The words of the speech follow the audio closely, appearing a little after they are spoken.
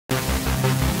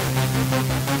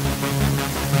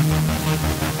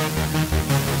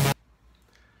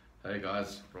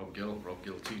guys, Rob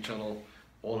GillT channel,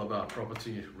 all about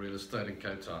property, real estate in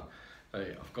Cape Town.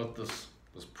 Hey, I've got this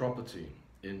property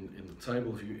in the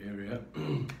table view area,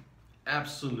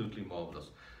 absolutely marvelous.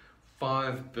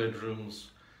 5 bedrooms,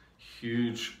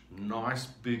 huge, nice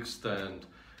big stand,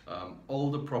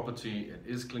 older property. It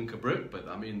is clinker brick, but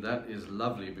I mean that is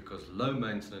lovely because low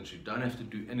maintenance, you don't have to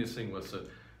do anything with it.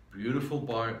 Beautiful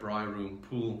Braai room,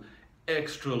 pool,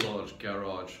 extra large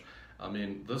garage. I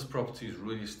mean, this property is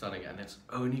really stunning and it's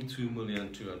only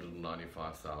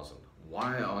 2,295,000.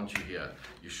 Why aren't you here?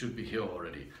 You should be here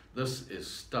already. This is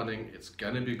stunning. It's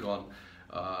gonna be gone.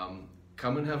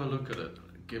 Come and have a look at it.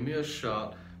 Give me a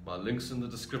shout. My link's in the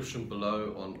description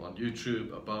below on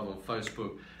YouTube, above on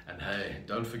Facebook. And hey,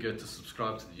 don't forget to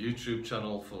subscribe to the YouTube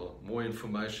channel for more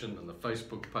information, and the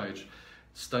Facebook page.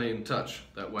 Stay in touch.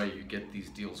 That way you get these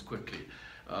deals quickly.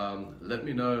 Let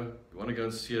me know, you want to go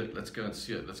and see it, let's go and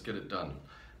see it, let's get it done,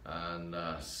 and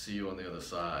see you on the other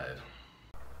side.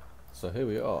 So here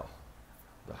we are,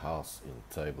 the house in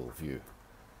table view.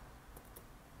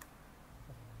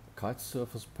 Kite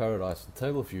surface paradise in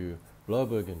table view,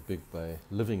 Blouberg and Big Bay,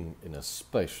 living in a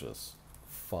spacious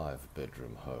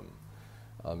 5-bedroom home.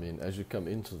 I mean, as you come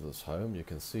into this home, you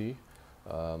can see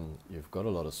you've got a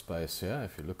lot of space here.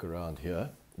 If you look around here,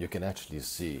 you can actually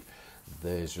see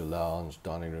there's your lounge,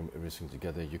 dining room, everything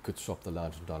together. You could swap the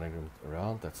lounge and dining room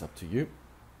around, that's up to you.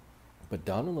 But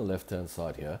down on the left hand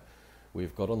side here,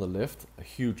 we've got on the left a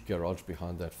huge garage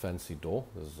behind that fancy door.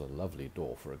 This is a lovely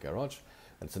door for a garage,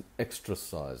 and it's an extra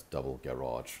sized double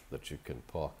garage that you can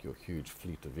park your huge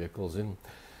fleet of vehicles in.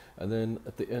 And then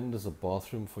at the end is a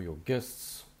bathroom for your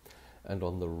guests, and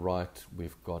on the right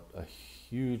we've got a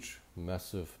huge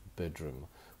massive bedroom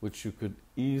which you could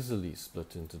easily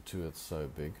split into 2. It's so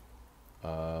big.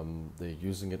 They're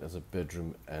using it as a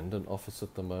bedroom and an office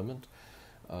at the moment.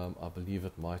 I believe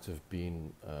it might have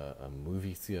been a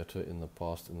movie theater in the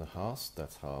past in the house.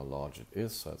 That's how large it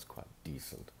is, so it's quite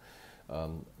decent.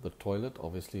 The toilet,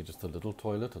 obviously just a little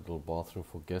toilet, a little bathroom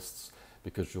for guests,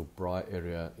 because your braai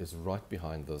area is right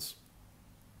behind this.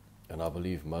 And I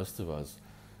believe most of us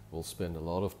will spend a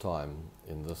lot of time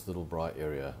in this little braai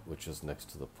area, which is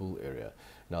next to the pool area.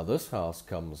 Now this house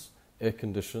comes air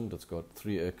conditioned. It's got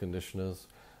 3 air conditioners.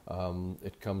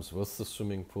 It comes with the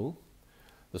swimming pool.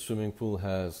 The swimming pool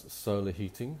has solar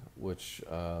heating, which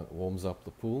warms up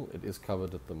the pool. It is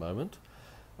covered at the moment.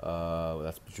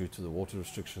 That's due to the water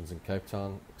restrictions in Cape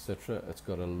Town, etc. It's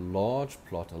got a large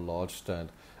plot, a large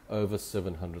stand, over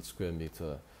 700 square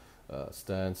meter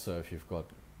stand. So if you've got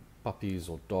puppies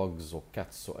or dogs or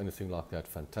cats or anything like that,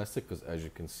 fantastic, because as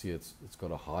you can see, it's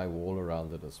got a high wall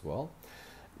around it as well.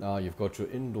 Now you've got your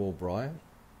indoor braai.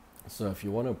 So if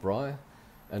you want a braai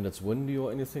and it's windy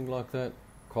or anything like that,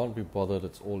 can't be bothered,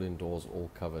 it's all indoors, all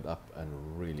covered up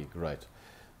and really great.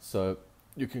 So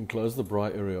you can close the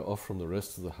braai area off from the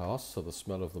rest of the house so the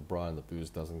smell of the braai and the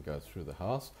booze doesn't go through the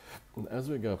house. And as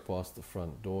we go past the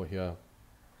front door here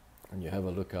and you have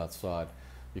a look outside,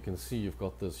 you can see you've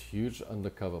got this huge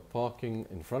undercover parking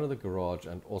in front of the garage,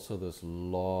 and also this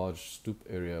large stoop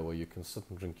area where you can sit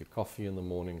and drink your coffee in the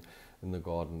morning in the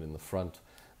garden in the front.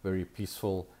 Very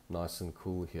peaceful, nice and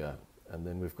cool here. And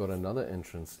then we've got another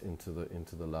entrance into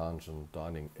the lounge and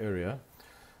dining area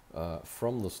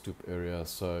from the stoop area,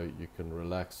 so you can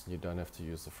relax and you don't have to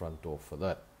use the front door for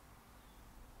that.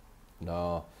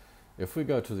 Now if we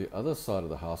go to the other side of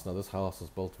the house, now this house is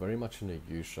built very much in a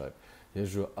U shape.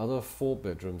 Here's your other 4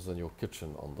 bedrooms and your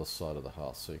kitchen on this side of the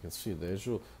house. So you can see there's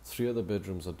your 3 other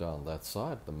bedrooms are down that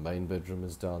side. The main bedroom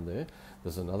is down there.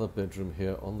 There's another bedroom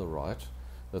here on the right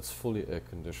that's fully air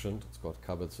conditioned. It's got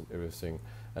cupboards and everything,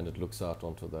 and it looks out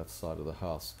onto that side of the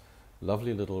house.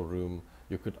 Lovely little room.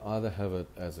 You could either have it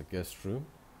as a guest room,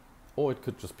 or it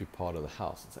could just be part of the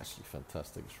house. It's actually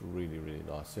fantastic. It's really, really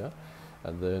nice here.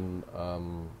 And then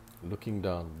looking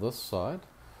down this side,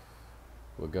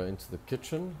 we'll go into the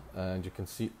kitchen, and you can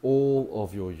see all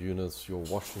of your units, your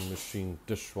washing machine,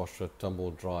 dishwasher, tumble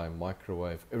dry,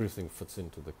 microwave, everything fits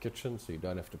into the kitchen, so you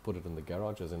don't have to put it in the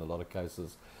garage, as in a lot of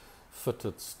cases.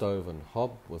 Fitted stove and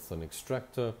hob with an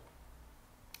extractor,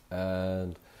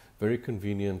 and very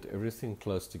convenient, everything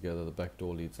close together. The back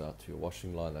door leads out to your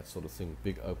washing line, that sort of thing.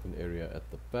 Big open area at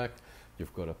the back.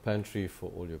 You've got a pantry for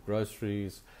all your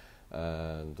groceries,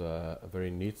 and a very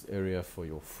neat area for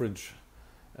your fridge,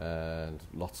 and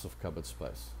lots of cupboard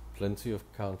space, plenty of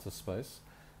counter space,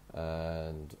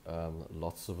 and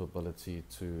lots of ability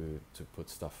to put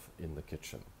stuff in the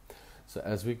kitchen. So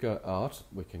as we go out,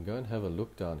 we can go and have a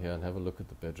look down here and have a look at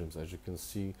the bedrooms. As you can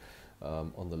see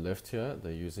on the left here,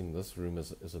 they're using this room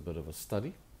as a bit of a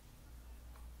study.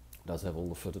 It does have all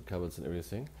the fitted cupboards and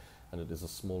everything, and it is a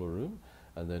smaller room.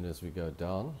 And then as we go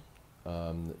down,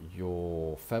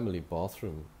 your family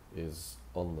bathroom is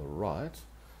on the right,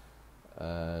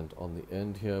 and on the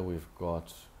end here we've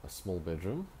got a small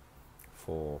bedroom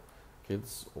for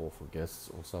kids or for guests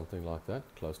or something like that,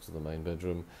 close to the main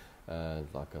bedroom. And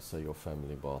like I say, your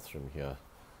family bathroom here,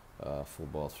 full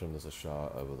bathroom. There's a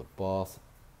shower over the bath,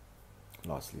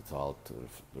 nicely tiled to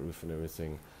the roof and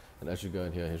everything. And as you go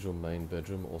in here, here's your main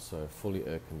bedroom, also fully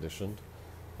air conditioned,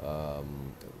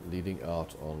 leading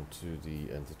out onto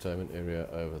the entertainment area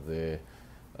over there.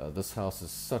 This house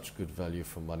is such good value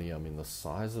for money. I mean, the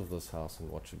size of this house and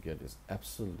what you get is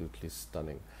absolutely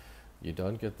stunning. You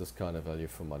don't get this kind of value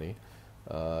for money.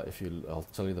 I'll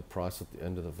tell you the price at the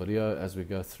end of the video. As we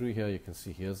go through here, you can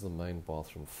see here's the main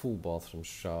bathroom, full bathroom,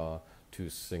 shower, 2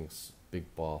 sinks, big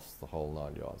bath, the whole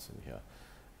 9 yards in here.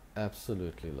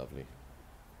 Absolutely lovely.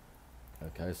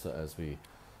 Okay, so as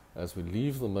we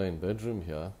leave the main bedroom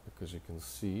here, because you can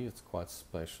see it's quite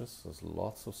spacious, there's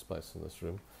lots of space in this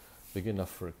room, big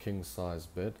enough for a king size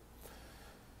bed.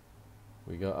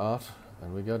 We go out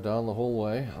and we go down the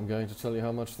hallway. I'm going to tell you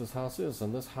how much this house is,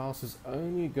 and this house is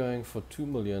only going for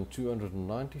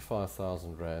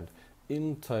 2,295,000 rand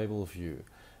in table view.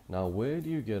 Now, where do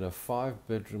you get a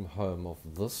 5-bedroom home of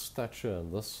this stature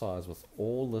and this size with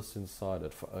all this inside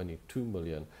it for only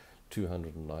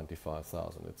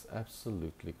 2,295,000? It's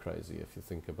absolutely crazy if you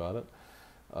think about it.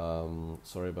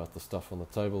 Sorry about the stuff on the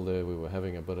table there. We were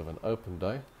having a bit of an open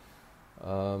day,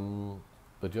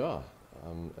 but yeah.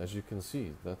 As you can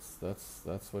see, that's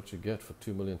what you get for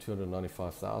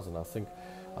 2,295,000.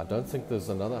 I don't think there's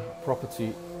another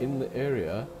property in the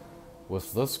area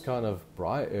with this kind of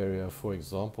Braai area, for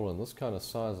example, and this kind of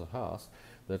size of house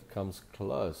that comes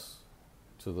close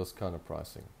to this kind of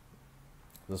pricing.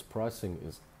 This pricing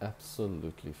is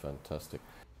absolutely fantastic.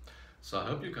 So I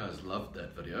hope you guys loved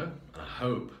that video, and I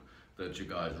hope that you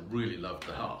guys really loved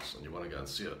the house and you want to go and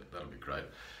see it. That'll be great.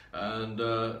 And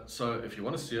so if you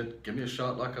want to see it, give me a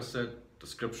shout. Like I said,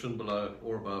 description below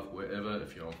or above, wherever.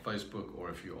 If you're on Facebook, or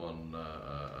if you're on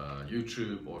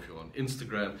YouTube, or if you're on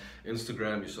Instagram, you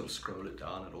sort of scroll it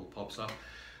down, it all pops up.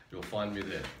 You'll find me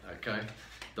there. Okay,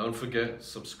 don't forget,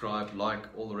 subscribe, like,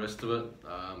 all the rest of it.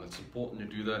 It's important you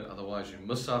do that, otherwise you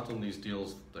miss out on these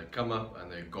deals. They come up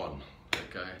and they're gone.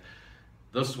 Okay,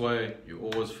 this way you're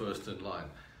always first in line.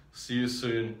 See you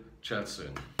soon. Chat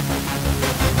soon.